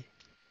maybe.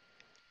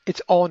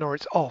 It's on or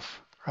it's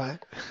off, right?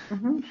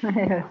 Mm-hmm.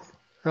 Yes.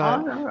 Oh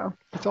Right. no.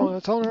 It's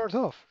on or it's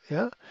off.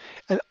 Yeah.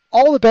 And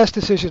all the best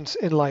decisions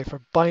in life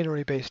are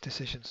binary-based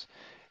decisions.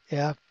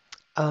 Yeah.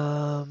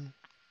 Um,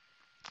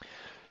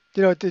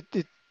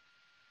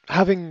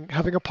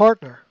 having a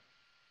partner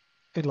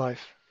in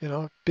life,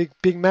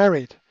 being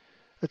married,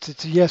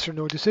 it's a yes or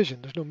no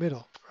decision. There's no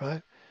middle,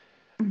 right?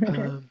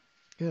 Um,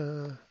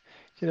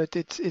 yeah,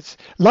 it's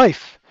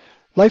life.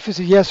 Life is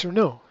a yes or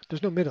no.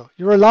 There's no middle.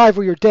 You're alive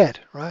or you're dead,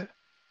 right?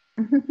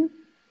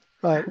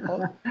 Right.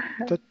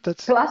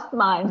 That's Plus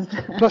minus.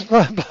 plus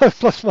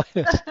plus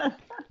minus.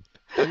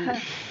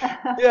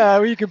 Yeah,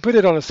 well, you can put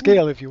it on a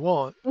scale if you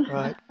want,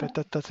 right? But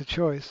that's a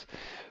choice.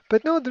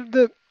 But no,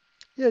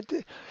 yeah,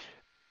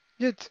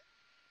 yeah,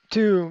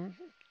 to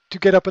to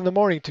get up in the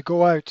morning, to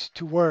go out,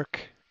 to work,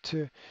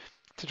 to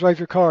drive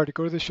your car, to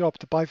go to the shop,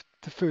 to buy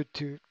the food,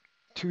 to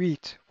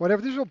eat,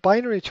 whatever. There's no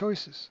binary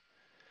choices.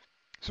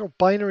 There's no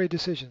binary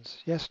decisions.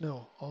 Yes,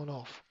 no, on,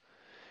 off.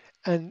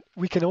 And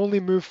we can only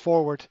move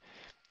forward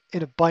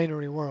in a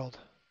binary world.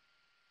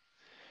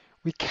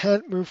 We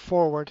can't move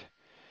forward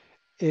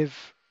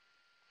if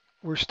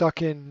we're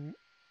stuck in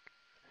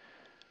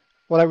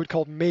what I would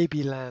call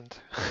maybe land.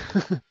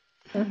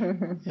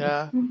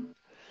 Yeah,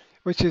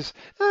 which is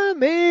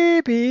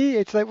maybe.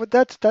 It's like, well,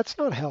 that's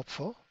not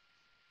helpful.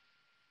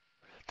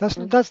 That's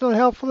not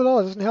helpful at all.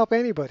 It doesn't help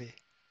anybody.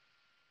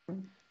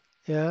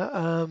 Yeah,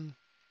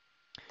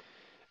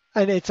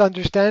 and it's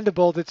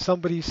understandable that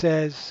somebody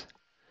says,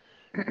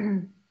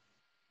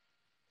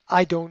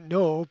 I don't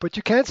know, but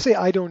you can't say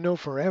I don't know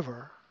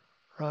forever,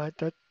 right?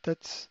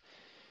 That's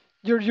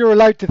you're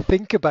allowed to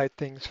think about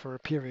things for a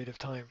period of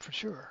time for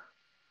sure,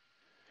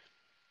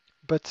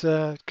 but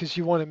because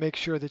you want to make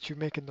sure that you're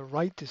making the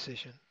right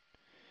decision.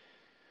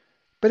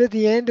 But at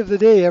the end of the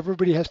day,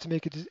 everybody has to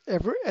make it.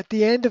 At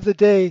the end of the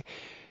day,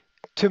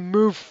 to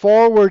move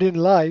forward in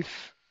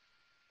life,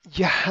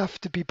 you have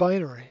to be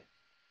binary.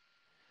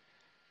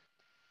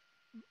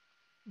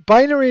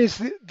 Binary is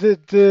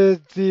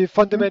the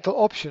fundamental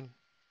option.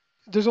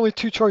 There's only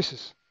two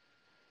choices.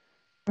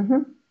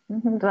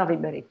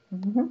 Raviberry.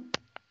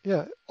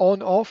 Yeah,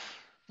 on, off,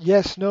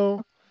 yes,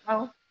 no.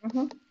 Oh.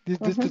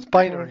 That's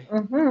binary.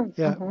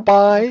 Yeah,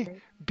 bi,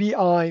 Okay.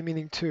 bi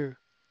meaning two.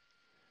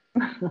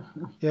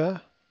 Yeah,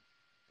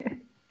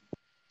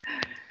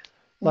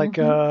 like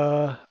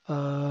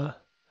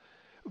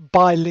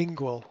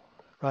bilingual,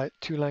 right?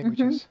 Two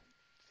languages.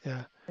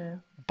 Yeah, Yeah.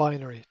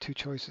 binary, two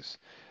choices.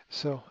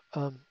 So,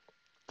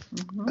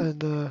 Mhm.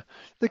 and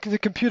the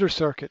computer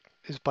circuit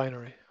is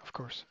binary, of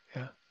course.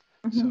 Yeah.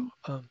 So,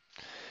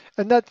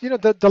 and that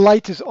the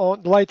light is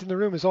on, the light in the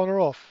room is on or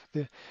off.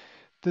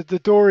 The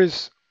door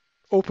is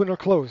open or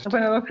closed.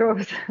 Open or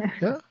close.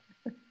 Yeah.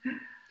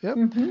 Yep.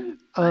 Binary.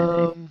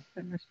 Um,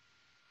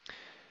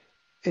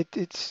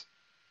 it's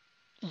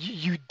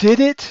you did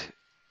it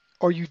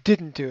or you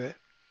didn't do it,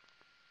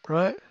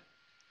 right?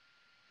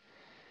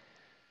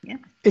 Yeah.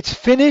 It's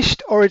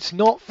finished or it's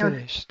not Yeah.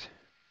 finished,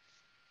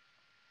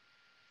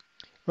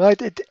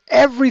 right?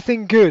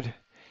 Everything good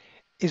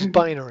is Mhm.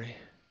 binary,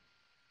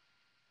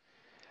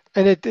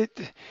 and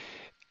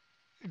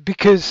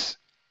because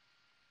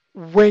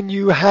when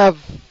you have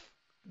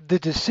the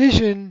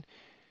decision,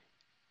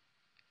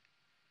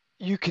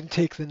 you can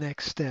take the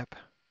next step.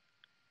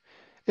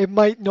 It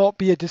might not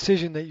be a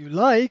decision that you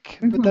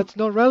like, but Mhm. that's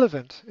not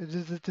relevant.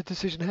 The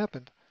decision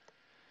happened.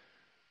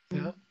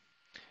 Yeah, Mhm.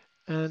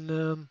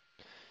 and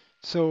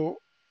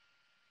so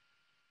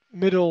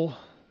middle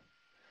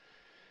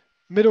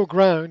middle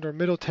ground or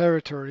middle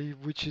territory,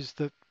 which is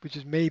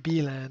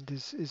maybe land,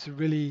 is a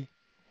really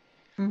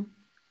Mhm.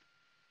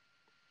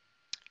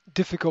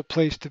 difficult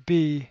place to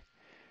be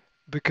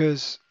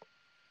because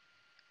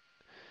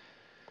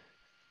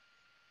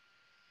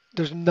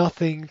there's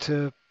nothing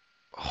to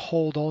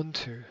hold on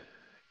to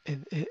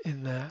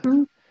in that,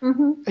 Mhm.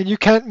 Mhm. and you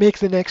can't make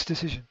the next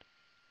decision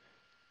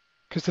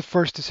because the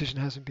first decision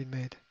hasn't been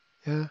made.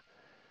 Yeah,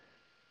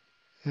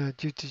 yeah.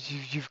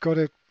 You've got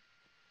to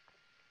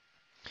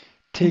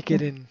take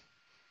it Mhm. in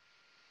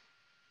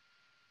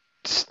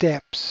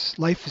steps.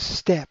 Life is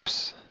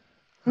steps,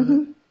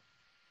 right? Mhm.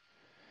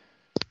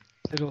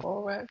 It'll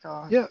Forward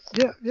or yeah.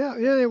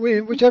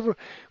 Mhm. Whichever,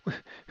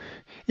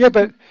 yeah,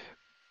 but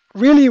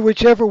really,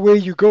 whichever way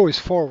you go is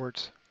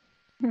forwards.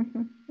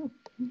 Mhm.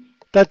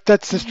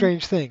 That's the Mhm.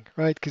 strange thing,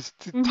 right? Because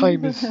Mhm.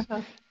 time is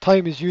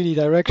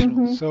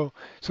unidirectional. Mhm. So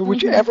Mhm.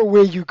 whichever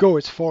way you go,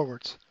 it's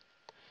forwards.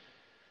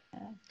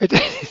 Yeah.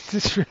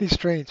 It's really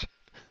strange,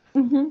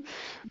 Mhm.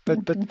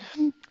 but but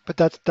Mhm. but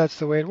that's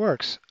the way it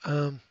works.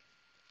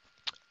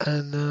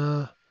 And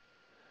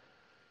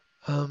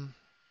um,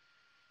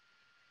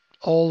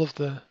 all of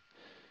the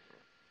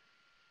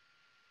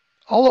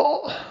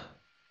all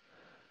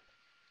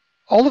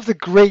all of the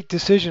great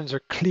decisions are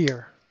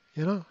clear.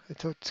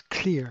 It's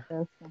clear.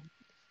 Yes.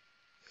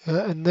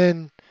 And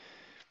then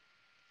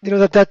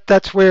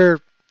that's where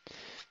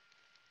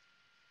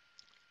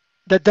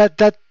that that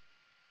that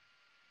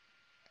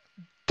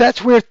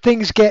that's where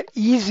things get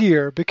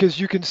easier because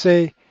you can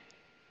say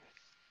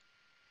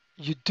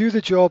you do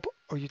the job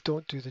or you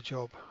don't do the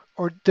job,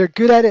 or they're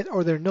good at it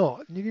or they're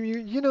not.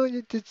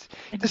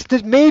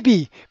 This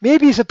maybe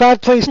is a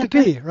bad place to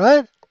be,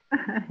 right?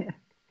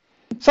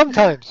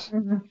 Sometimes.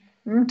 Mhm.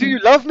 Do you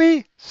Mhm. love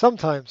me?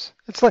 Sometimes.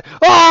 It's like,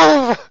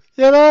 oh,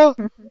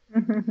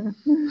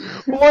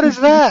 what is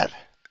that?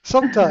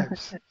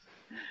 Sometimes.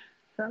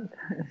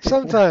 Sometimes,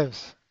 yeah.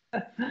 Sometimes.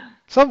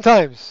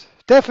 Sometimes.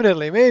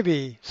 Definitely.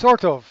 Maybe.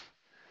 Sort of.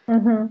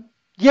 Mhm.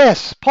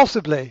 Yes.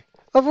 Possibly.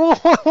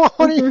 What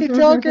are you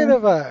talking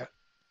about?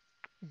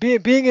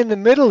 Being in the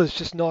middle is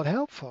just not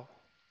helpful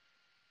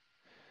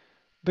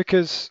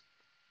because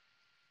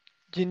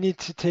you need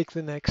to take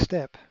the next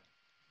step.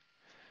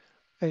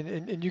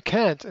 And you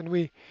can't.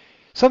 And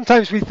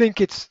sometimes we think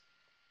it's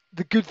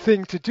the good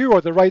thing to do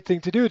or the right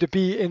thing to do to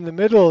be in the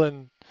middle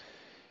and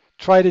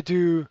try to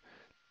do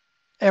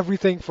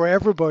everything for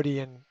everybody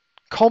and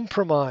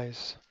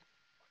compromise.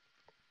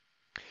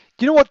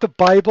 Do you know what the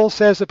Bible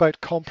says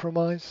about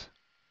compromise?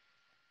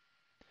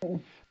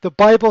 The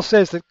Bible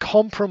says that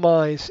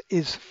compromise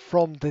is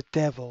from the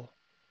devil.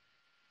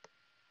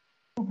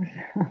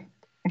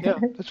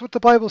 Yeah, that's what the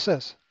Bible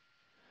says.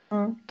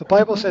 The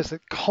Bible Mhm. says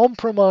that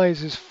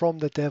compromise is from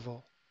the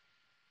devil.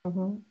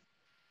 Mhm.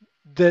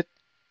 That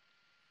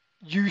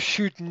you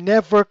should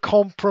never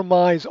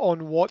compromise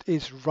on what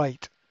is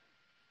right.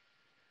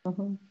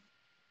 Mhm.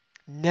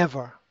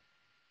 Never.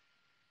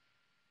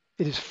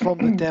 It is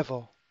from the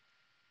devil.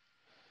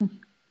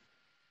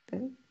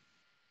 Okay.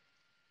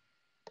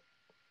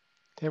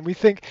 And we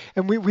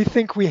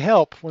think we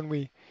help when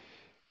we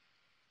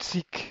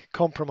seek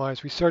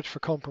compromise. We search for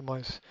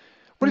compromise.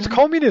 What is Mhm.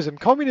 communism?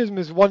 Communism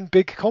is one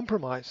big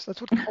compromise.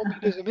 That's what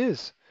communism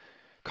is.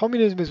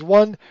 Communism is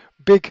one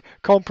big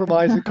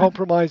compromise, and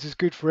compromise is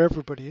good for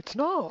everybody. It's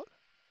not.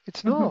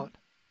 It's Mhm. not.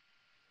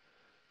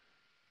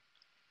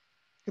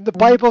 And the Mhm.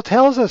 Bible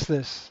tells us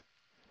this.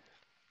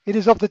 It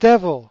is of the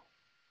devil.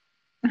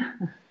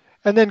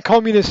 And then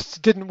communists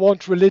didn't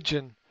want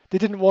religion. They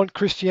didn't want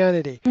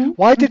Christianity.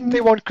 Why didn't they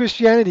Mhm. want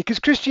Christianity? Because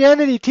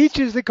Christianity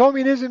teaches that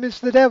communism is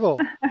the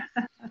devil.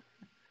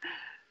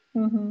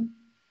 Mhm.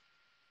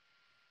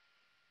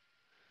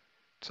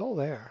 It's all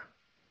there.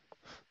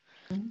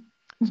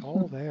 It's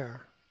all Mhm.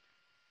 there.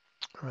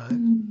 Right?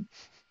 Mhm.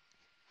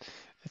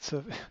 It's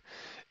a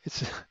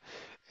it's a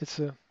it's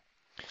a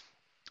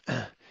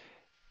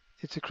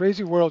it's a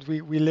crazy world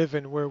we live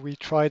in where we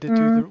try to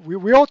do Mhm.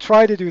 we all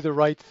try to do the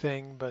right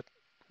thing, but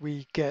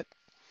we get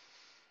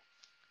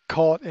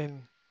caught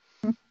in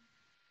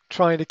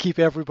trying to keep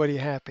everybody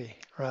happy,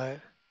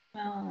 right?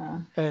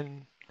 Ah.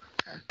 And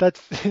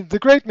that's the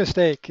great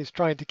mistake is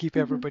trying to keep Mhm.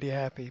 everybody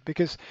happy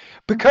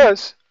Mhm.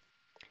 because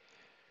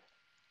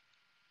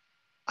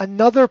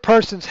another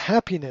person's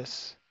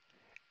happiness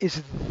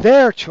is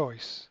their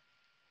choice,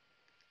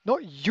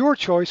 not your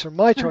choice or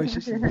my choice,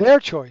 it's their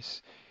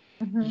choice.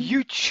 Mhm.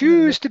 You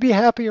Yeah. choose to be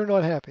happy or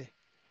not happy.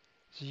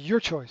 It's your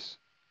choice.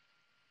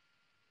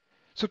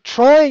 So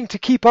trying to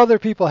keep other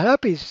people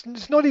happy is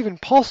it's not even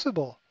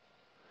possible.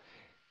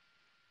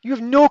 You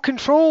have no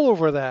control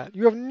over that.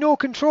 You have no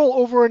control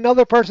over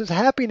another person's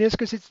happiness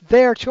because it's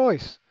their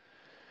choice.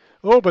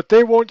 Oh, but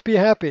they won't be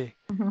happy.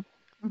 Mhm.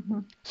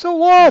 Mhm. So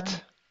Yeah.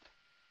 what?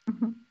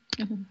 Mhm.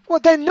 Mhm. Well,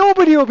 then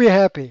nobody will be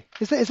happy.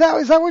 Is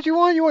that what you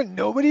want? You want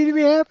nobody to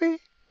be happy?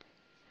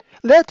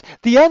 Let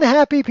the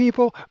unhappy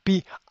people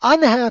be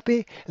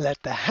unhappy.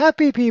 Let the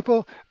happy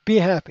people be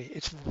happy.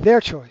 It's their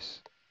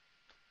choice.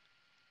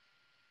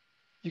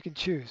 You can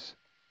choose.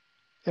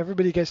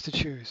 Everybody gets to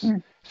choose.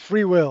 Mm. It's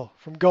free will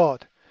from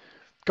God.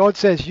 God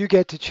says you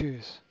get to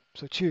choose.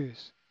 So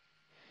choose.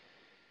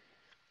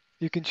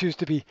 You can choose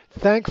to be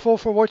thankful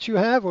for what you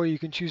have, or you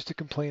can choose to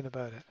complain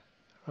about it.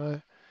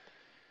 Right?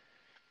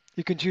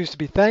 You can choose to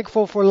be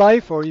thankful for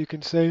life, or you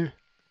can say,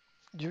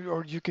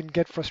 or you can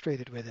get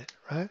frustrated with it.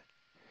 Right?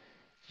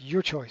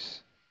 Your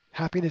choice.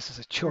 Happiness is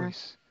a Yeah.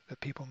 choice that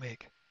people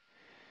make.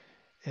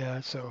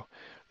 Yeah. So,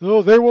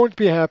 no, they won't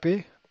be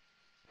happy.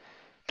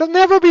 They'll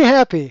never be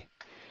happy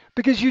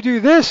because you do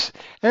this,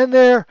 and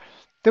they'll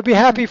be Mhm.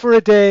 happy for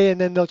a day, and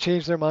then they'll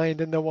change their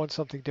mind and they'll want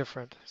something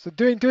different. So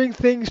doing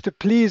things to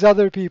please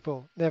other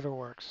people never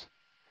works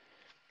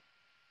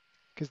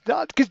because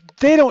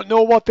they don't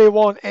know what they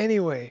want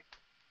anyway,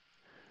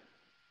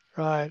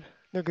 right?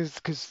 No,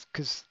 because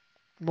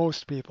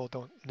most people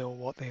don't know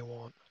what they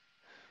want,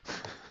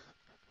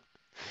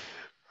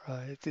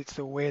 right? It's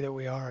the way that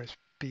we are as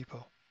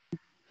people.